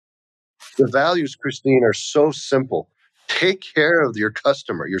The values, Christine, are so simple. Take care of your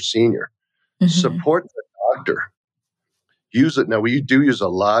customer, your senior. Support the doctor. Use it. Now, we do use a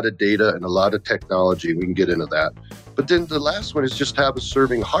lot of data and a lot of technology. We can get into that. But then the last one is just have a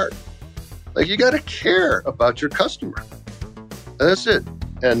serving heart. Like, you got to care about your customer. And that's it.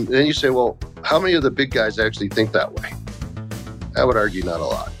 And then you say, well, how many of the big guys actually think that way? I would argue not a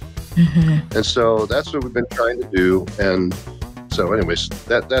lot. And so that's what we've been trying to do. And so anyways,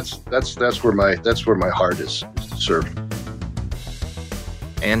 that's where my heart is to serve.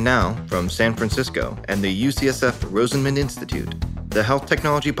 And now, from San Francisco and the UCSF Rosenman Institute, the Health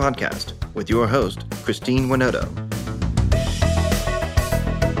Technology Podcast with your host, Christine Winoto.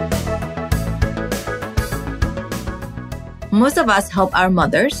 Most of us help our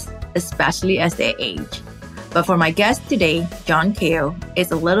mothers, especially as they age. But for my guest today, John Kao,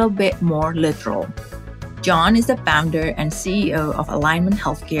 is a little bit more literal. John is the founder and CEO of Alignment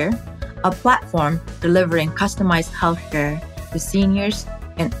Healthcare, a platform delivering customized healthcare to seniors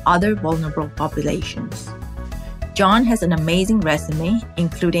and other vulnerable populations. John has an amazing resume,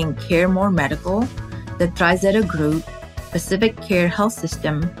 including CareMore Medical, the TriZetto Group, Pacific Care Health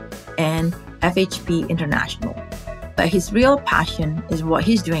System, and FHP International. But his real passion is what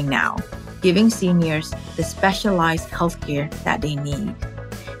he's doing now, giving seniors the specialized healthcare that they need.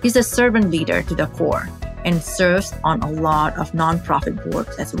 He's a servant leader to the core and serves on a lot of nonprofit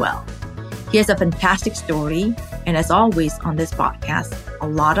boards as well. He has a fantastic story, and as always on this podcast, a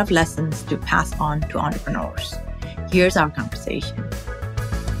lot of lessons to pass on to entrepreneurs. Here's our conversation.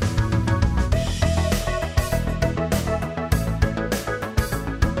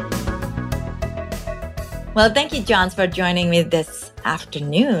 Well, thank you, John, for joining me this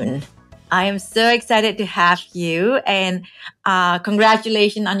afternoon. I am so excited to have you, and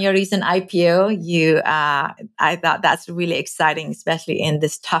congratulations on your recent IPO. I thought that's really exciting, especially in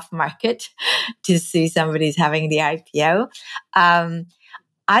this tough market, to see somebody's having the IPO.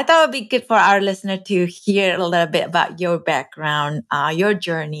 I thought it would be good for our listener to hear a little bit about your background, your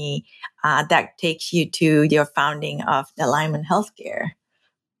journey that takes you to your founding of Alignment Healthcare.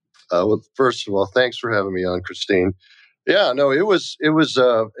 Well, first of all, thanks for having me on, Christine. Yeah, no, it was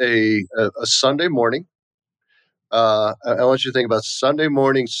a Sunday morning. I want you to think about Sunday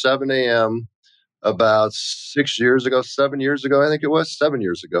morning, 7 a.m., about 7 years ago, I think it was 7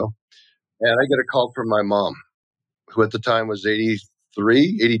 years ago. And I get a call from my mom, who at the time was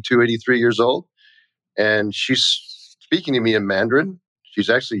 83 years old. And she's speaking to me in Mandarin. She's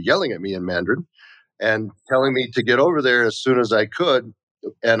actually yelling at me in Mandarin and telling me to get over there as soon as I could.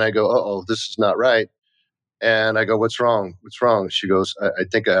 And I go, uh-oh, this is not right. And I go, what's wrong? What's wrong? She goes, I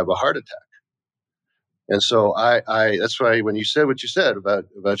think I have a heart attack. And so I that's why when you said what you said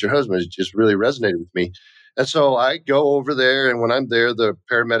about your husband, it just really resonated with me. And so I go over there, and when I'm there, the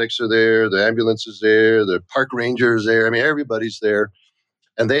paramedics are there, the ambulance is there, the park ranger is there. I mean, everybody's there.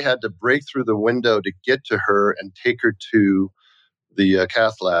 And they had to break through the window to get to her and take her to the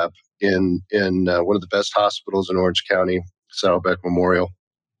cath lab in one of the best hospitals in Orange County, Saddleback Memorial.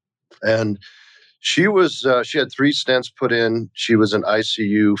 And she had 3 stents put in. She was in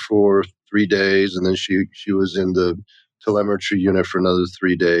ICU for 3 days, and then she was in the telemetry unit for another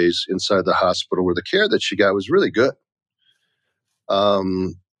 3 days inside the hospital, where the care that she got was really good.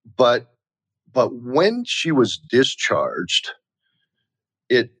 But when she was discharged,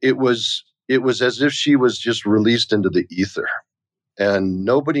 it was as if she was just released into the ether, and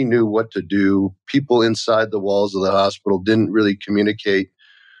nobody knew what to do. People inside the walls of the hospital didn't really communicate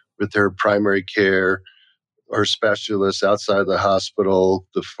with her primary care or specialists outside the hospital.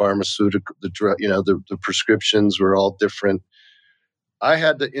 The pharmaceutical, the drug, the prescriptions were all different. I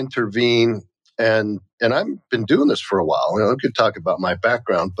had to intervene, and I've been doing this for a while. I could talk about my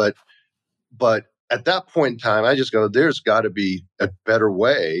background, but at that point in time, I just go, there's got to be a better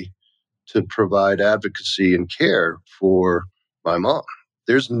way to provide advocacy and care for my mom.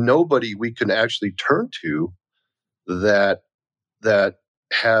 There's nobody we can actually turn to that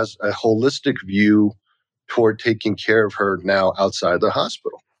has a holistic view toward taking care of her now outside the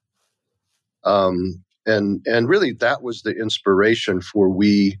hospital. And really that was the inspiration for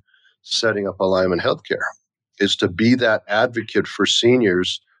we setting up Alignment Healthcare, is to be that advocate for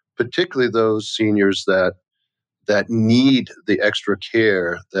seniors, particularly those seniors that need the extra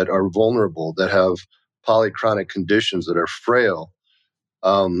care, that are vulnerable, that have polychronic conditions, that are frail.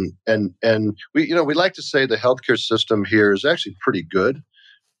 And we like to say the healthcare system here is actually pretty good.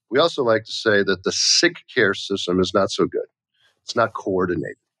 We also like to say that the sick care system is not so good. It's not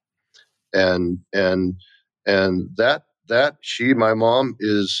coordinated. And that my mom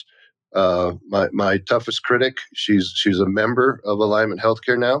is my toughest critic. She's a member of Alignment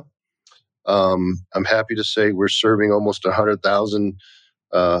Healthcare now. I'm happy to say we're serving almost 100,000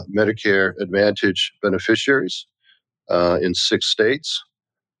 Medicare Advantage beneficiaries in 6 states.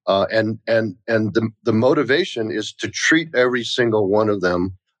 And the motivation is to treat every single one of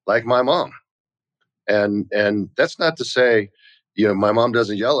them like my mom. And that's not to say, my mom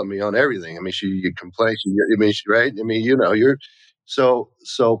doesn't yell at me on everything. I mean, she complains. Right? I mean, you're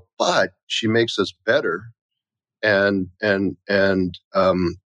but she makes us better. And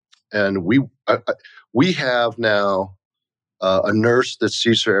we have now a nurse that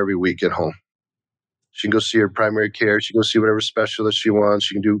sees her every week at home. She can go see her primary care. She can go see whatever specialist she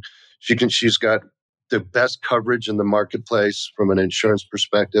wants. She's got the best coverage in the marketplace from an insurance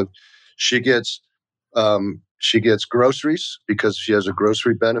perspective. She gets groceries because she has a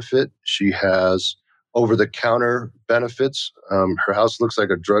grocery benefit. She has over-the-counter benefits. Her house looks like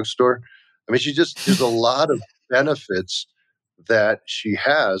a drugstore. I mean, there's a lot of benefits that she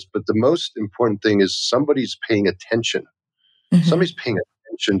has, but the most important thing is somebody's paying attention. Mm-hmm. Somebody's paying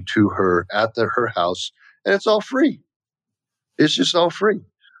attention to her at her house, and it's all free. It's just all free.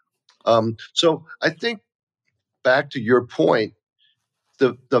 So I think back to your point,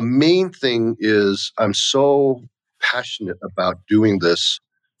 the main thing is I'm so passionate about doing this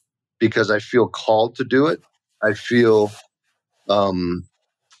because I feel called to do it. I feel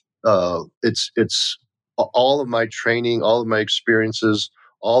it's all of my training, all of my experiences,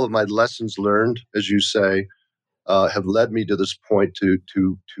 all of my lessons learned, as you say, have led me to this point to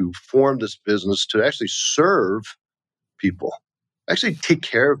form this business to actually serve people, actually take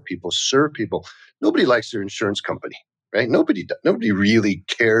care of people, serve people. Nobody likes their insurance company, right? Nobody really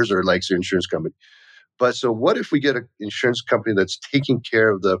cares or likes their insurance company. But so what if we get an insurance company that's taking care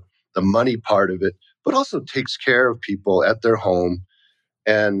of the money part of it, but also takes care of people at their home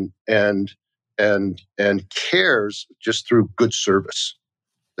and cares just through good service.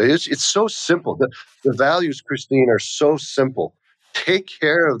 It's so simple. The values, Christine, are so simple. Take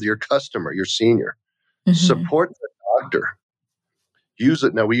care of your customer, your senior. Mm-hmm. Support the doctor. Use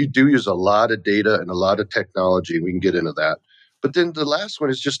it. Now, we do use a lot of data and a lot of technology. We can get into that. But then the last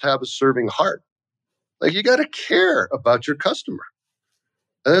one is just have a serving heart. Like, you got to care about your customer.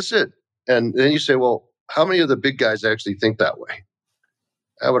 And that's it. And then you say, well, how many of the big guys actually think that way?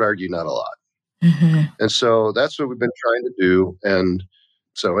 I would argue not a lot. Mm-hmm. And so that's what we've been trying to do. And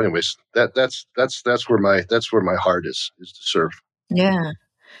so anyways, that's where my heart is to serve. Yeah.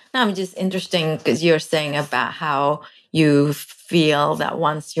 No, I'm just interesting because you're saying about how you feel that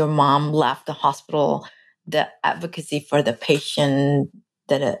once your mom left the hospital, the advocacy for the patient,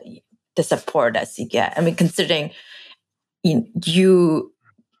 the support that you get. I mean, considering your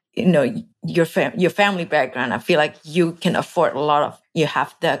family background, I feel like you can afford you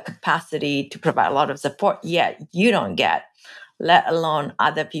have the capacity to provide a lot of support, yet you don't get, let alone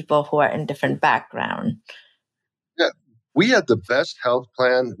other people who are in different background. Yeah, we had the best health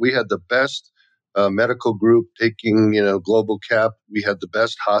plan. We had the best medical group taking, global cap. We had the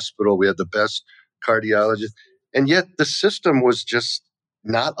best hospital. We had the best cardiologist. And yet the system was just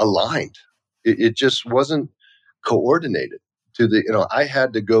not aligned. It just wasn't coordinated to I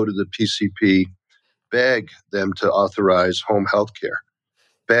had to go to the PCP, beg them to authorize home health care,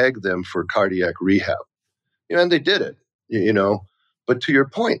 beg them for cardiac rehab. And they did it, But to your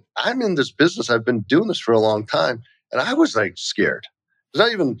point, I'm in this business. I've been doing this for a long time. And I was like scared. It's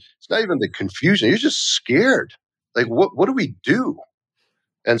not even the confusion. You're just scared. Like, what do we do?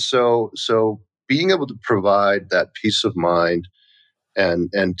 And so being able to provide that peace of mind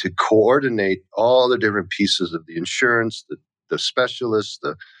and to coordinate all the different pieces of the insurance, the specialists,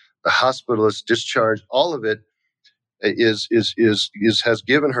 the hospitalist, discharge, all of it has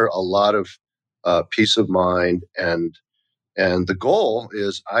given her a lot of peace of mind. And the goal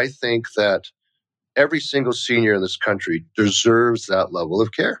is, I think that every single senior in this country deserves that level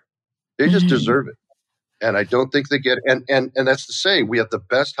of care. They just deserve it. And I don't think they get it. And that's to say, we have the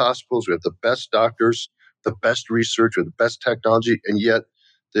best hospitals, we have the best doctors, the best research, with the best technology, and yet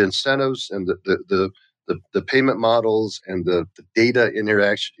the incentives and the payment models and the data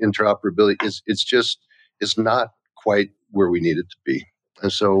interoperability is not quite where we need it to be.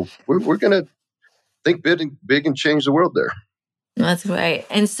 And so we're going to think big and change the world there. That's right.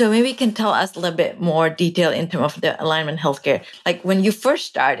 And so maybe you can tell us a little bit more detail in terms of the Alignment Healthcare. Like when you first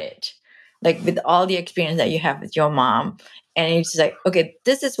started, like with all the experience that you have with your mom, and it's like, okay,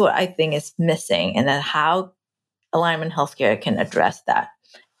 this is what I think is missing, and then how Alignment Healthcare can address that.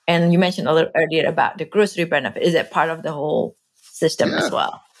 And you mentioned a little earlier about the grocery benefit. Is it part of the whole system as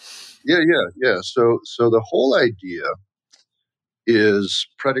well? Yeah. So the whole idea is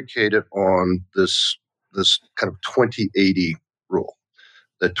predicated on this kind of 20/80 rule.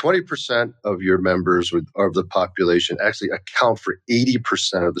 that 20% of your members of the population actually account for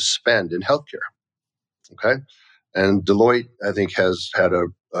 80% of the spend in healthcare. Okay, and Deloitte, I think, has had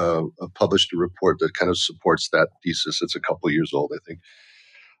published a report that kind of supports that thesis. It's a couple of years old, I think.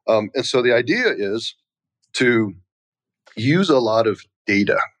 And so the idea is to use a lot of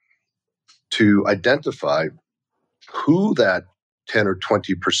data to identify who that 10 or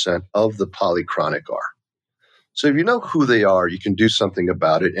 20% of the polychronic are. So if you know who they are, you can do something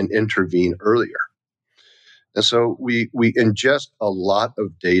about it and intervene earlier. And so we ingest a lot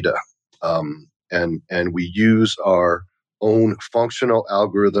of data, and we use our own functional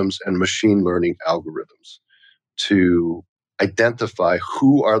algorithms and machine learning algorithms to identify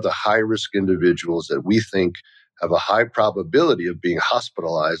who are the high-risk individuals that we think have a high probability of being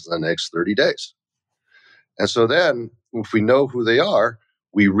hospitalized in the next 30 days. And so then, if we know who they are,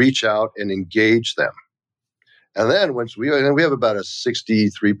 we reach out and engage them. And then once we have about a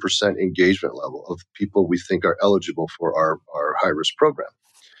 63% engagement level of people we think are eligible for our high-risk program.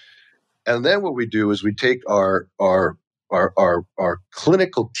 And then what we do is we take our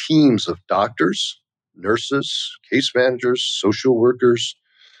clinical teams of doctors, nurses, case managers, social workers,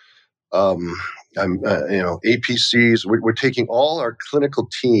 APCs. We're taking all our clinical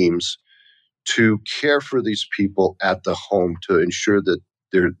teams to care for these people at the home to ensure that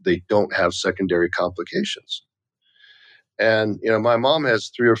they don't have secondary complications. And my mom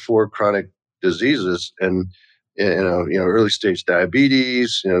has 3 or 4 chronic diseases, and early stage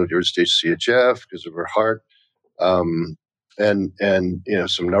diabetes, early stage CHF because of her heart, and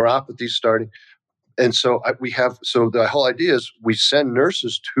some neuropathy starting. And so the whole idea is we send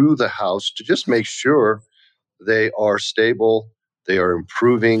nurses to the house to just make sure they are stable, they are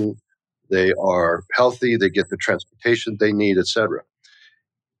improving, they are healthy, they get the transportation they need, et cetera.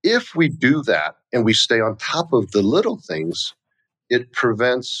 If we do that and we stay on top of the little things, it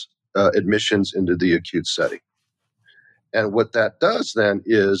prevents admissions into the acute setting. And what that does then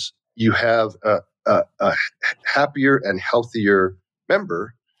is you have a happier and healthier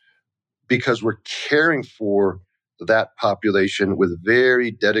member because we're caring for that population with very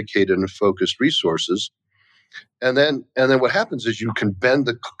dedicated and focused resources. And then what happens is you can bend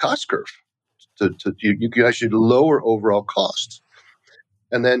the cost curve. You can actually lower overall costs.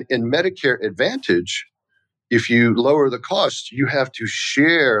 And then in Medicare Advantage, if you lower the cost, you have to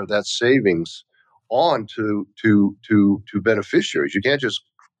share that savings on to beneficiaries. You can't just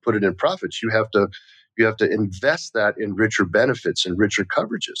put it in profits. You have to invest that in richer benefits and richer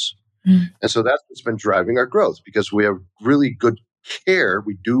coverages. And so that's what's been driving our growth, because we have really good care.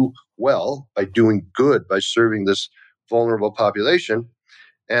 We do well by doing good, by serving this vulnerable population.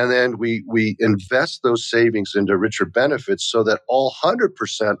 And then we invest those savings into richer benefits so that all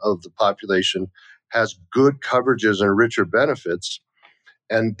 100% of the population has good coverages and richer benefits.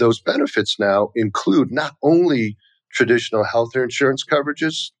 And those benefits now include not only traditional health insurance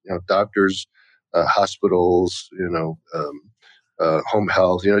coverages, doctors, hospitals, home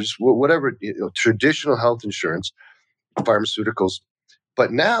health, just whatever, traditional health insurance, pharmaceuticals.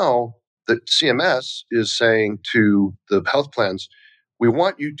 But now the CMS is saying to the health plans, we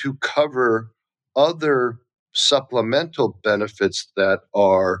want you to cover other supplemental benefits that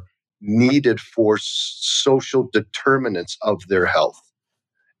are needed for social determinants of their health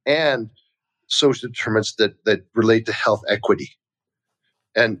and social determinants that relate to health equity.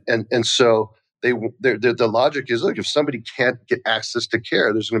 And so the logic is, look, if somebody can't get access to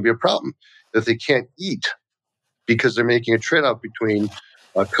care, there's going to be a problem. If they can't eat because they're making a trade-off between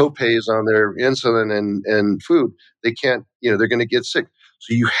co-pays on their insulin and food, they can't, they're going to get sick.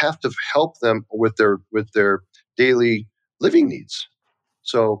 So you have to help them with their daily living needs.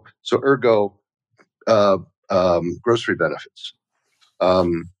 So ergo, grocery benefits,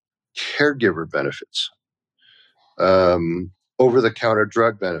 caregiver benefits, over-the-counter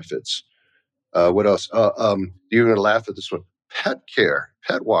drug benefits. What else? You're going to laugh at this one. Pet care,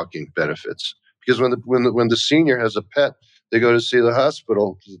 pet walking benefits. Because when the senior has a pet, they go to see the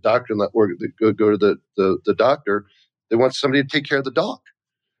hospital, the doctor, or they go to the doctor. They want somebody to take care of the dog.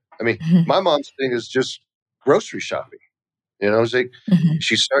 I mean, my mom's thing is just grocery shopping. It's like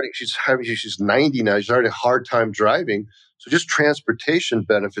she's 90 now. She's having a hard time driving. So just transportation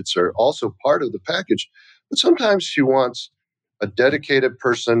benefits are also part of the package. But sometimes she wants a dedicated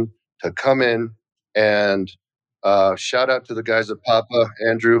person to come in and shout out to the guys at Papa.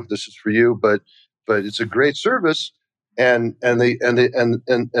 Andrew, this is for you. But it's a great service, and they come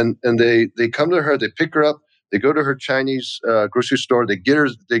to her. They pick her up. They go to her Chinese grocery store. They get her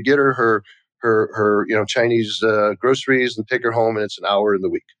Chinese groceries and take her home, and it's an hour in the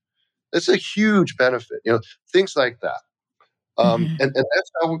week. It's a huge benefit. Things like that. Mhm. And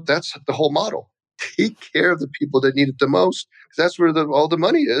that's the whole model. Take care of the people that need it the most, because that's where all the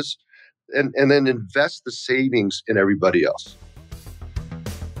money is, and then invest the savings in everybody else.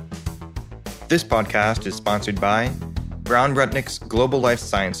 This podcast is sponsored by Brown Rudnick's Global Life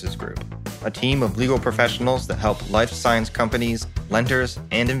Sciences Group, a team of legal professionals that help life science companies, lenders,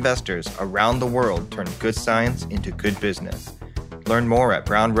 and investors around the world turn good science into good business. Learn more at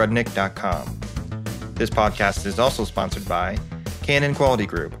brownrudnick.com. This podcast is also sponsored by Canon Quality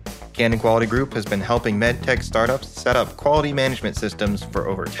Group. Canon Quality Group has been helping medtech startups set up quality management systems for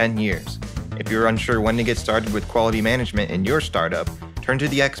over 10 years. If you're unsure when to get started with quality management in your startup, turn to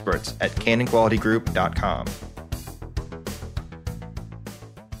the experts at canonqualitygroup.com.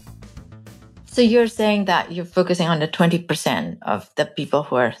 So you're saying that you're focusing on the 20% of the people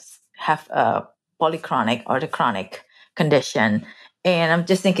who have a polychronic or the chronic condition. And I'm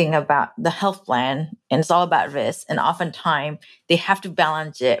just thinking about the health plan, and it's all about risk. And oftentimes they have to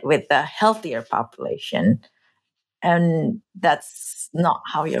balance it with the healthier population. And that's not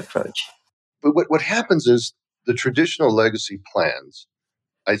how you approach. But what happens is the traditional legacy plans,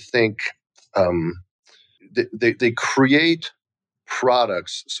 I think, they create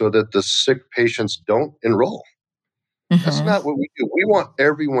products so that the sick patients don't enroll. That's Mm-hmm. not what we do. We want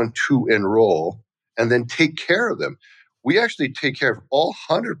everyone to enroll and then take care of them. We actually take care of all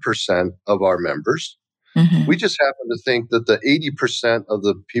 100% of our members. Mm-hmm. We just happen to think that the 80% of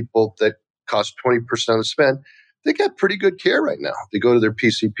the people that cost 20% of the spend, they get pretty good care right now. They go to their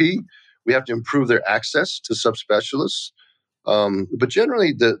PCP. We have to improve their access to subspecialists. But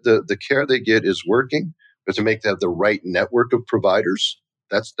generally, the care they get is working. We have to make that the right network of providers.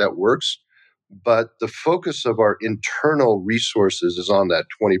 That works. But the focus of our internal resources is on that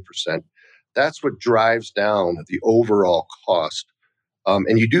 20%. That's what drives down the overall cost.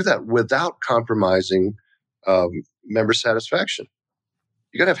 And you do that without compromising member satisfaction.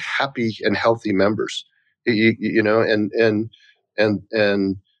 You got to have happy and healthy members, you know,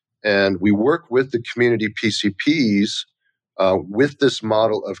 and we work with the community PCPs with this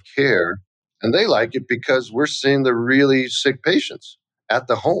model of care, and they like it because we're seeing the really sick patients at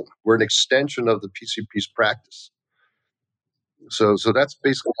the home. We're an extension of the PCP's practice. So that's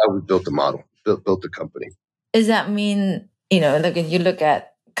basically how we built the model, built the company. Does that mean, like when you look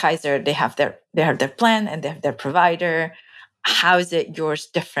at Kaiser, they have their plan and they have their provider. How is it yours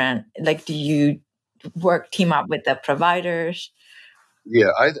different? Like, do you team up with the providers?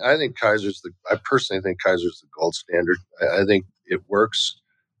 Yeah, I think I personally think Kaiser's the gold standard. I think it works.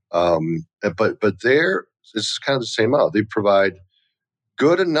 But it's kind of the same model. They provide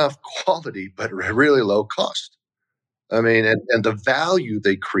good enough quality, but really low cost. I mean, and the value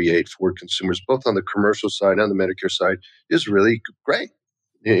they create for consumers, both on the commercial side and the Medicare side, is really great.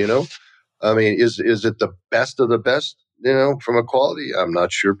 You know, I mean, is it the best of the best? From a quality, I'm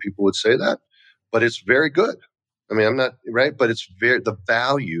not sure people would say that, but it's very good. I mean, I'm not right, but the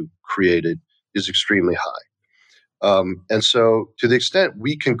value created is extremely high. And so, to the extent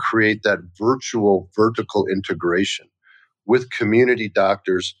we can create that virtual vertical integration with community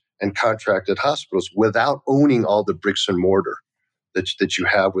doctors and contracted hospitals without owning all the bricks and mortar that you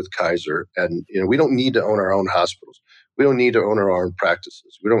have with Kaiser. And we don't need to own our own hospitals. We don't need to own our own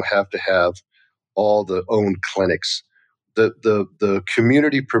practices. We don't have to have all the owned clinics. The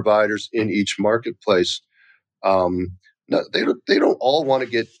community providers in each marketplace, no, they don't all want to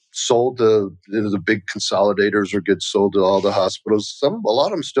get sold to the big consolidators or get sold to all the hospitals. A lot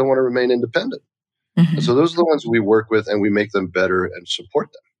of them still want to remain independent. Mm-hmm. And so those are the ones we work with, and we make them better and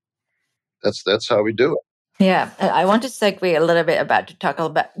support them. That's how we do it. Yeah, I want to segue a little bit to talk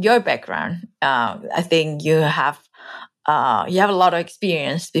about your background. I think you have a lot of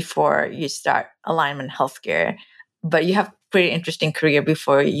experience before you start Alignment Healthcare, but you have pretty interesting career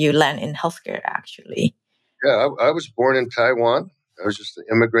before you land in healthcare, actually. Yeah, I was born in Taiwan. I was just an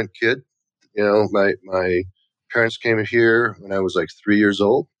immigrant kid. My parents came here when I was like 3 years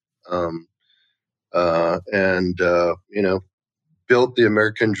old, and built the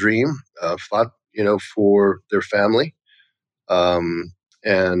American dream. Fought for their family, and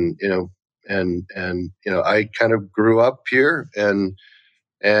I kind of grew up here, and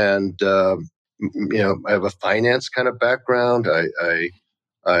I have a finance kind of background.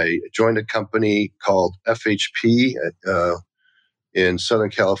 I joined a company called FHP in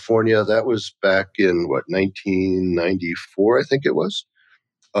Southern California. That was back in 1994, I think it was.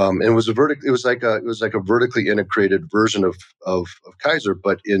 And it was it was like a vertically integrated version of Kaiser,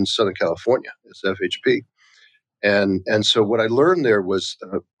 but in Southern California. It's FHP. And so what I learned there was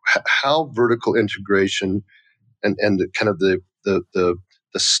how vertical integration and the kind of the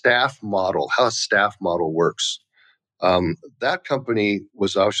staff model, how a staff model works. That company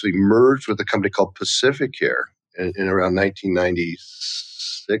was actually merged with a company called PacifiCare in around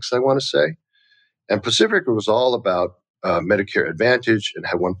 1996, I want to say. And PacifiCare was all about Medicare Advantage and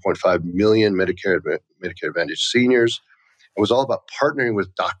had 1.5 million Medicare Advantage seniors. It was all about partnering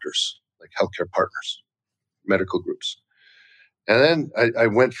with doctors, like healthcare partners, medical groups. And then I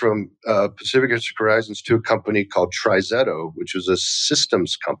went from Pacific Horizons to a company called TriZetto, which was a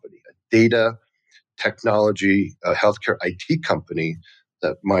systems company, a data technology, healthcare IT company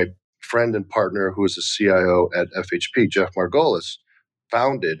that my friend and partner, who was the CIO at FHP, Jeff Margolis,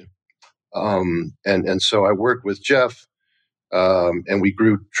 founded. And so I worked with Jeff, and we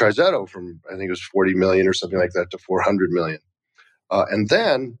grew TriZetto from, I think it was 40 million or something like that, to 400 million. And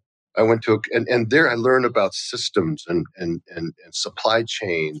then I went to, and there I learned about systems and supply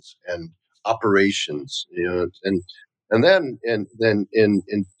chains and operations, and then in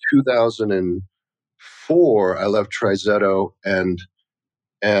 2004, I left TriZetto and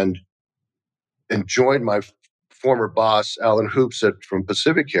joined my former boss, Alan Hoops from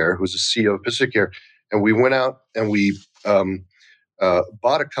PacifiCare, who was the CEO of PacifiCare, and we went out and we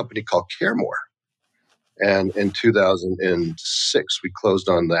bought a company called CareMore. And in 2006, we closed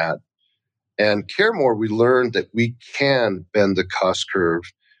on that. And CareMore, we learned that we can bend the cost curve.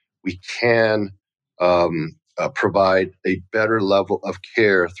 We can provide a better level of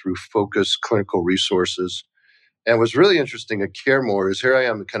care through focused clinical resources. And what's really interesting at CareMore is here I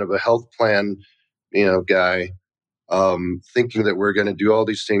am, kind of a health plan, guy, thinking that we're going to do all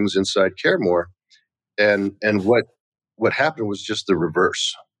these things inside CareMore. And what happened was just the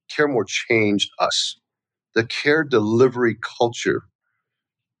reverse. CareMore changed us. The care delivery culture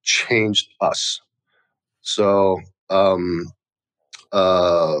changed us. So, but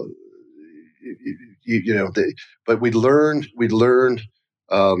we learned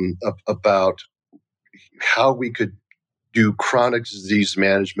about how we could do chronic disease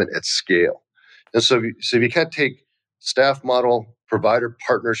management at scale. And so if you can't take staff model, provider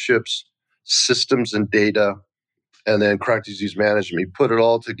partnerships, systems and data, and then chronic disease management, you put it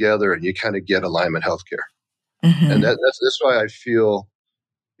all together and you kind of get Alignment Healthcare. Mm-hmm. And that's why I feel,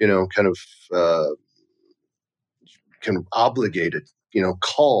 kind of obligated,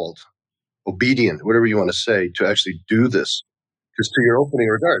 called, obedient, whatever you want to say, to actually do this. Because to your opening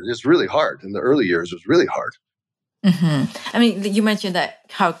regard, it's really hard. In the early years, it was really hard. Mm-hmm. I mean, you mentioned that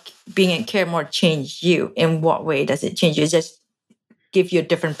how being in CareMore changed you. In what way does it change you? Just give you a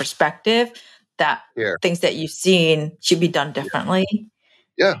different perspective that things that you've seen should be done differently?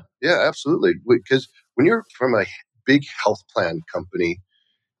 Yeah, absolutely. Because when you're from a big health plan company,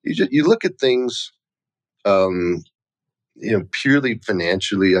 you look at things, purely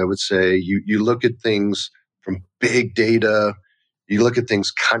financially, I would say. You look at things from big data. You look at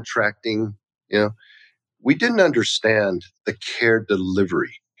things contracting. We didn't understand the care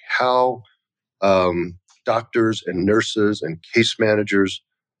delivery, how doctors and nurses and case managers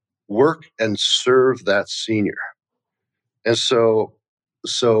work and serve that senior. And so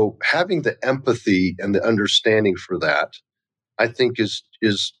having the empathy and the understanding for that, I think is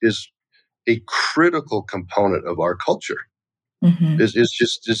a critical component of our culture. Mm-hmm. Is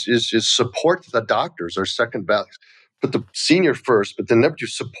just support the doctors, our second best. Put the senior first, but then never to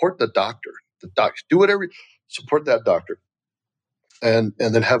support the doctor. The doctor, do whatever, support that doctor, and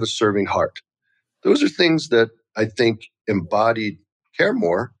then have a serving heart. Those are things that I think embodied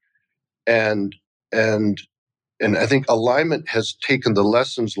CareMore, and I think Alignment has taken the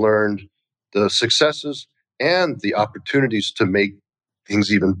lessons learned, the successes, and the opportunities to make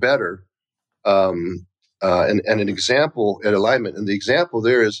things even better. And an example at Alignment, and the example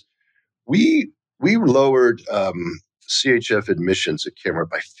there is we lowered CHF admissions at CareMore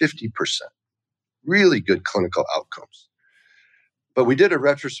by 50%. Really good clinical outcomes. But we did a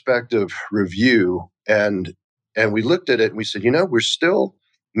retrospective review, and we looked at it and we said, we're still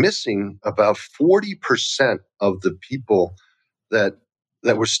missing about 40% of the people that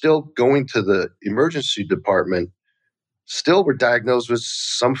were still going to the emergency department still were diagnosed with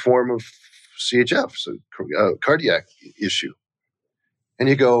some form of CHF, so cardiac issue. And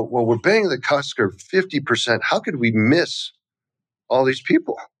you go, well, we're banging the cost curve 50%. How could we miss all these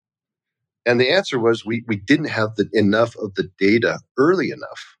people? And the answer was we didn't have enough of the data early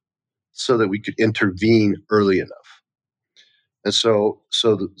enough so that we could intervene early enough. And so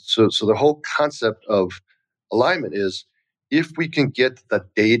the whole concept of Alignment is, if we can get the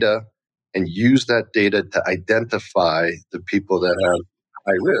data and use that data to identify the people that have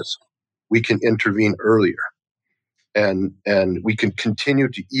high risk, we can intervene earlier. And we can continue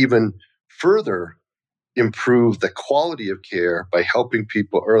to even further improve the quality of care by helping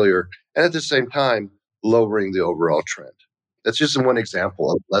people earlier, and at the same time lowering the overall trend. That's just one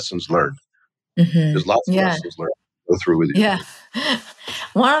example of lessons learned. There's lots of lessons learned to go through with you. Yeah.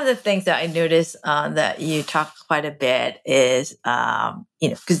 One of the things that I noticed that you talk quite a bit is,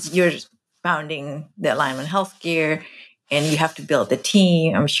 because you're founding the Alignment Healthcare and you have to build the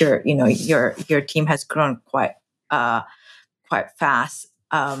team. I'm sure, your team has grown quite fast.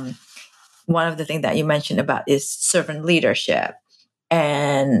 One of the things that you mentioned about is servant leadership.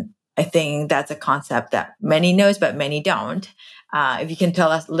 And I think that's a concept that many knows, but many don't. If you can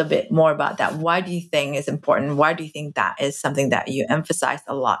tell us a little bit more about that, why do you think it's important? Why do you think that is something that you emphasize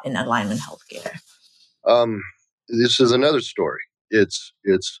a lot in Alignment Healthcare? This is another story. I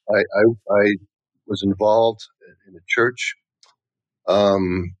was involved in a church,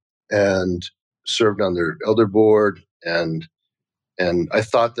 and served on their elder board, and I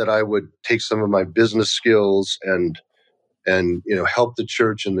thought that I would take some of my business skills and help the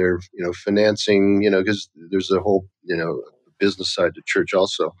church in their financing, because there's a whole business side to church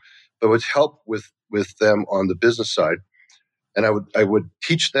also, but would help with them on the business side, and I would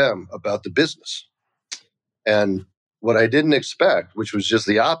teach them about the business. And what I didn't expect, which was just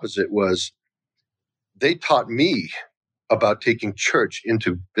the opposite, was they taught me about taking church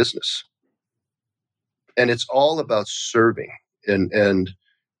into business. And it's all about serving and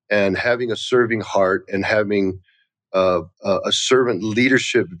having a serving heart and having a servant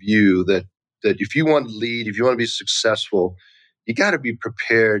leadership view that if you want to lead, if you want to be successful, you got to be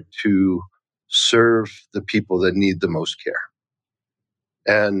prepared to serve the people that need the most care.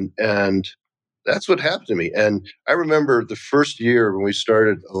 And that's what happened to me. And I remember the first year when we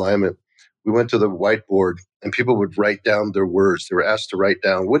started Alignment, we went to the whiteboard and people would write down their words. They were asked to write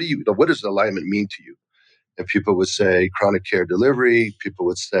down, what does alignment mean to you? And people would say chronic care delivery. People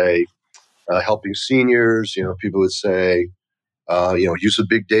would say helping seniors. People would say use of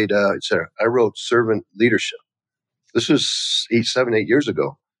big data, etc. I wrote servant leadership. This was 8 years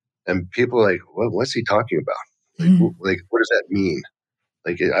ago, and people were like, what's he talking about? Like, what does that mean?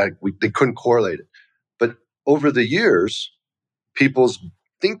 Like, they couldn't correlate it. But over the years, people's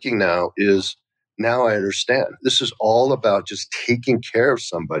thinking now is, now I understand. This is all about just taking care of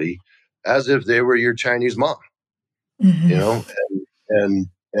somebody as if they were your Chinese mom,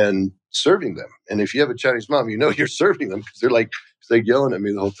 and serving them. And if you have a Chinese mom, you're serving them because they're yelling at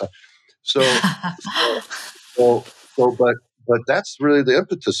me the whole time. But that's really the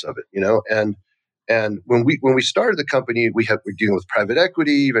impetus of it, And when we started the company, we're dealing with private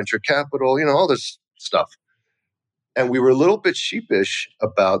equity, venture capital, all this stuff. And we were a little bit sheepish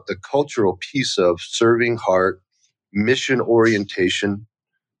about the cultural piece of serving heart, mission orientation,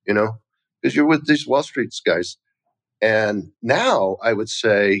 because you're with these Wall Street guys. And now I would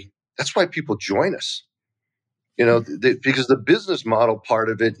say that's why people join us, because the business model part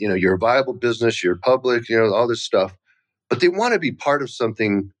of it, you're a viable business, you're public, all this stuff, but they want to be part of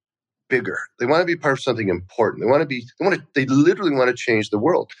something bigger. They want to be part of something important. They literally want to change the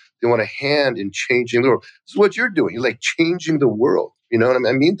world. They want a hand in changing the world. This is what you're doing. You're like changing the world. You know what I mean?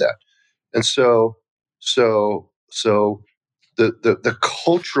 I mean that. And so the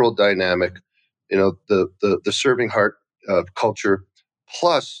cultural dynamic, the serving heart culture,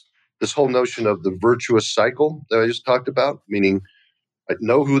 plus this whole notion of the virtuous cycle that I just talked about, meaning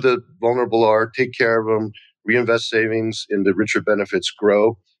know who the vulnerable are, take care of them, reinvest savings into richer benefits,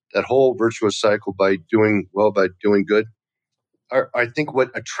 grow. That whole virtuous cycle by doing well, by doing good, I think what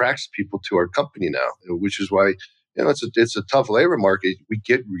attracts people to our company now, which is why it's a tough labor market. We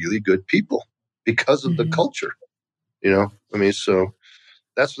get really good people because of the culture. So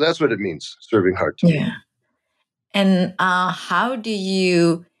that's what it means, serving heart to me. And how do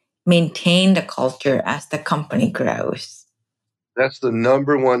you maintain the culture as the company grows? That's the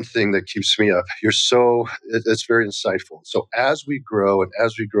number one thing that keeps me up. It's very insightful. So as we grow and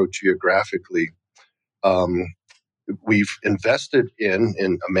as we grow geographically, we've invested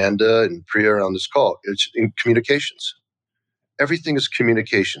in Amanda and Priya on this call. It's in communications. Everything is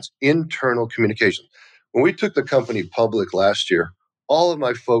communications, internal communications. When we took the company public last year, all of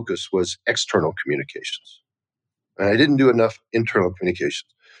my focus was external communications. And I didn't do enough internal communications.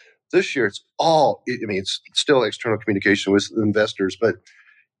 This year, it's still external communication with investors, but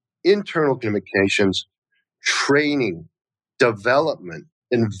internal communications, training, development,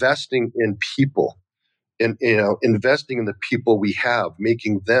 investing in people, and investing in the people we have,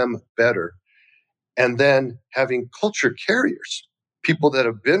 making them better, and then having culture carriers, people that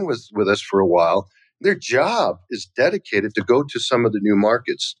have been with us for a while. Their job is dedicated to go to some of the new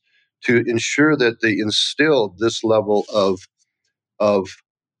markets to ensure that they instill this level of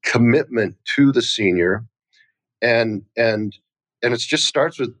commitment to the senior, and it just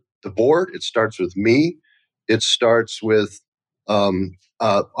starts with the board. It starts with me. It starts with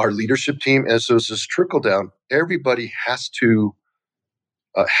our leadership team. And so it's this trickle down. Everybody has to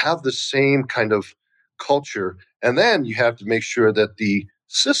have the same kind of culture. And then you have to make sure that the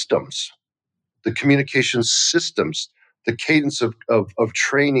systems, the communication systems, the cadence of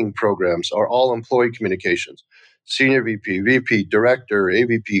training programs are all employee communications. Senior VP, VP, director,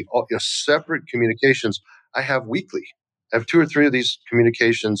 AVP, all separate communications I have weekly. I have 2 or 3 of these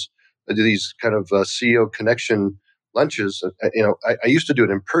communications. I do these kind of CEO connection lunches. I used to do it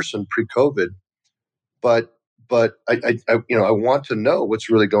in person pre-COVID, but I want to know what's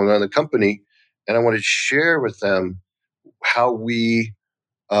really going on in the company, and I want to share with them how we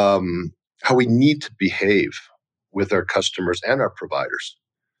need to behave with our customers and our providers.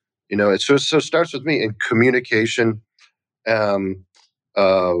 So it starts with me in communication, um,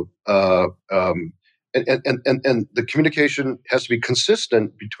 uh, uh, um, and the communication has to be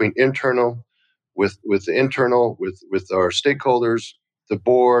consistent between internal, with the internal, with our stakeholders, the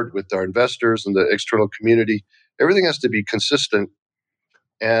board, with our investors, and the external community. Everything has to be consistent,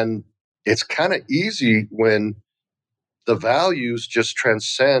 and it's kind of easy when the values just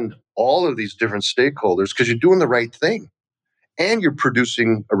transcend all of these different stakeholders because you're doing the right thing and you're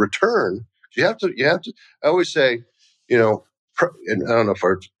producing a return. You have to. I always say, and I don't know if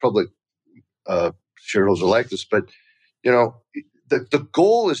our public shareholders are like this, but the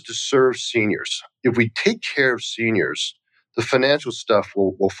goal is to serve seniors. If we take care of seniors, the financial stuff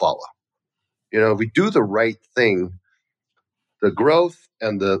will follow. If we do the right thing, the growth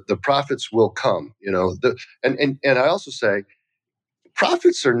and the profits will come. And I also say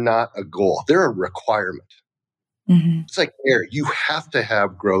profits are not a goal; they're a requirement. Mm-hmm. It's like air. You have to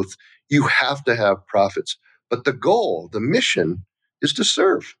have growth. You have to have profits. But the goal, the mission, is to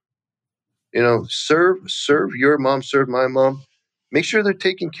serve. Serve your mom, serve my mom. Make sure they're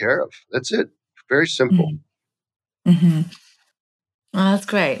taken care of. That's it. Very simple. Mm-hmm. Oh, that's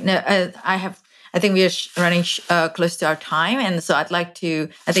great. No, I think we are running close to our time, and so I'd like to.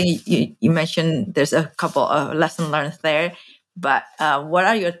 I think you mentioned there's a couple of lessons learned there, but what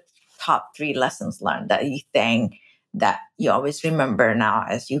are your top 3 lessons learned that you think that you always remember now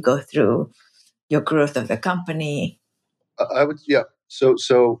as you go through your growth of the company? I would, yeah.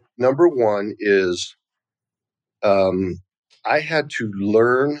 So number 1 is I had to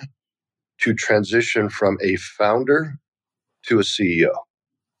learn to transition from a founder to a CEO.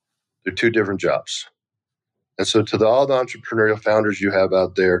 They're 2 different jobs. And so to all the entrepreneurial founders you have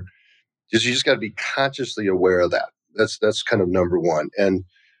out there, you just got to be consciously aware of that. That's kind of number 1. And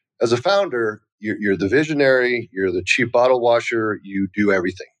as a founder, you're the visionary, you're the chief bottle washer, you do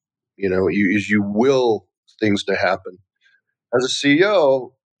everything. You will things to happen. As a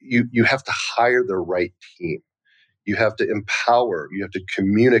CEO, you have to hire the right team. You have to empower, you have to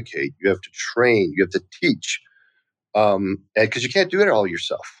communicate, you have to train, you have to teach, and because you can't do it all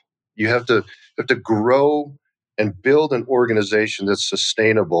yourself. You have to grow and build an organization that's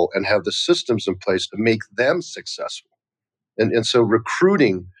sustainable and have the systems in place to make them successful. And so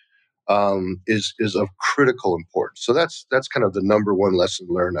recruiting is of critical importance. So that's kind of the number 1 lesson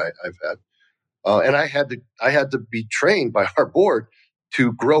learned I've had, and I had to be trained by our board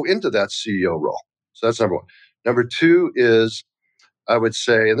to grow into that CEO role. So that's number 1. Number 2 is, I would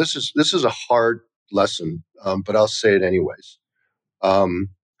say, and this is a hard lesson, but I'll say it anyways.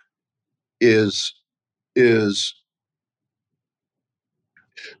 Is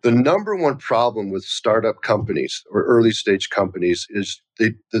the number 1 problem with startup companies or early stage companies is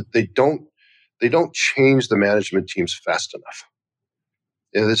they don't change the management teams fast enough.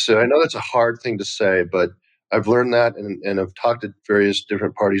 And I know that's a hard thing to say, but I've learned that, and I've talked to various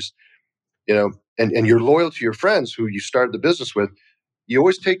different parties. And you're loyal to your friends who you started the business with. You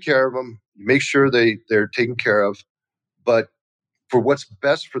always take care of them. You make sure they're taken care of. But for what's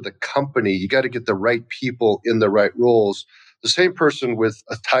best for the company, you got to get the right people in the right roles. The same person with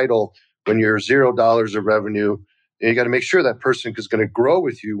a title when you're $0 of revenue, and you got to make sure that person is going to grow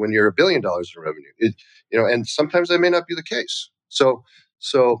with you when you're $1 billion in revenue. And sometimes that may not be the case. So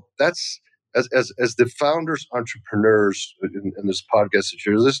that's as the founders, entrepreneurs in this podcast that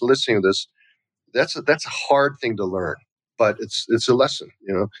you're listening to this. That's a hard thing to learn, but it's a lesson.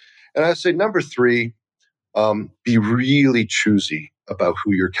 And I say number 3. Be really choosy about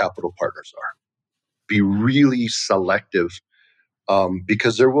who your capital partners are. Be really selective,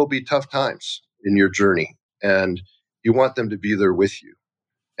 because there will be tough times in your journey, and you want them to be there with you.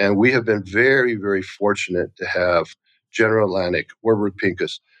 And we have been very, very fortunate to have General Atlantic, Warburg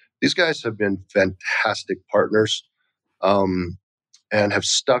Pincus. These guys have been fantastic partners, and have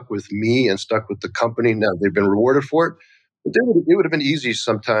stuck with me and stuck with the company. Now they've been rewarded for it, It would have been easy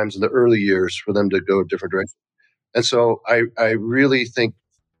sometimes in the early years for them to go a different direction. And so I really think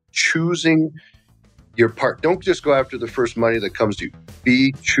choosing your part, don't just go after the first money that comes to you.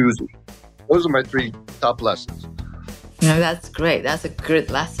 Be choosy. Those are my 3 top lessons. That's great. That's a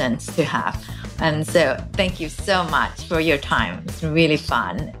good lesson to have. And so thank you so much for your time. It's really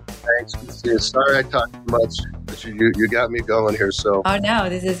fun. Thanks, Christina. Sorry I talked too much, but you got me going here. So. Oh, no,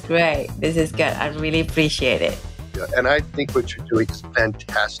 this is great. This is good. I really appreciate it. Yeah, and I think what you're doing is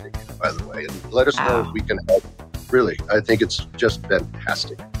fantastic, by the way. And let us know if we can help. Really, I think it's just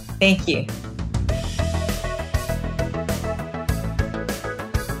fantastic. Thank you.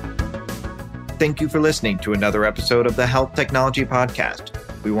 Thank you for listening to another episode of the Health Technology Podcast.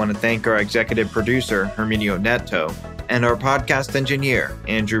 We want to thank our executive producer, Herminio Neto, and our podcast engineer,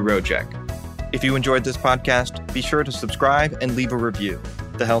 Andrew Rojek. If you enjoyed this podcast, be sure to subscribe and leave a review.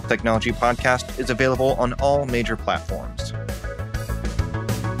 The Health Technology Podcast is available on all major platforms.